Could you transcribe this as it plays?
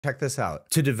Check this out.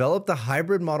 To develop the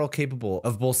hybrid model capable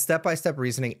of both step-by-step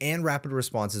reasoning and rapid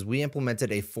responses, we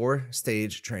implemented a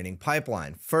 4-stage training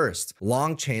pipeline. First,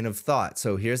 long chain of thought.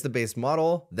 So here's the base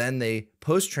model, then they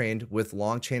post-trained with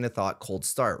long chain of thought cold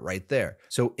start right there.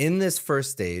 So in this first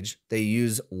stage, they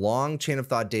use long chain of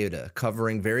thought data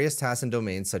covering various tasks and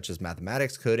domains such as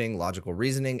mathematics, coding, logical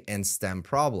reasoning, and STEM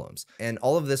problems. And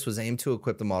all of this was aimed to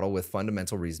equip the model with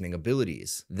fundamental reasoning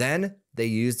abilities. Then they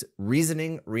used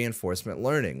reasoning reinforcement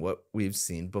learning, what we've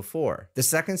seen before. The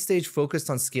second stage focused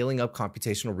on scaling up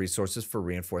computational resources for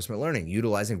reinforcement learning,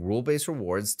 utilizing rule-based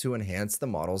rewards to enhance the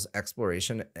model's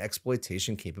exploration and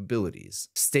exploitation capabilities.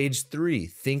 Stage 3,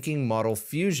 thinking model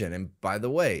fusion. And by the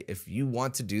way, if you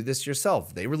want to do this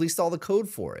yourself, they released all the code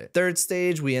for it. Third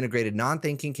stage, we integrated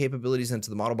non-thinking capabilities into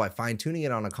the model by fine-tuning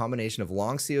it on a combination of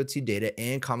long COT data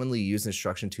and commonly used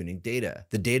instruction tuning data.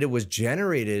 The data was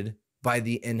generated by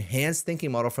the enhanced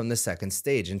thinking model from the second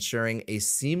stage, ensuring a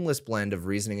seamless blend of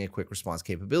reasoning and quick response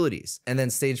capabilities. And then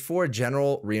stage 4,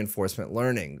 general reinforcement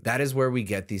learning. That is where we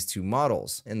get these two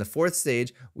models. In the fourth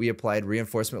stage, we applied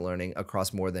reinforcement learning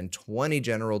across more than 20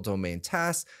 general domain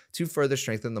tasks to further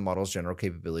strengthen the model's general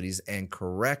capabilities and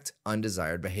correct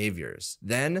undesired behaviors.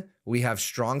 Then we have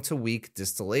strong to weak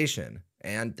distillation.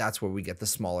 And that's where we get the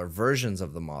smaller versions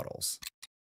of the models.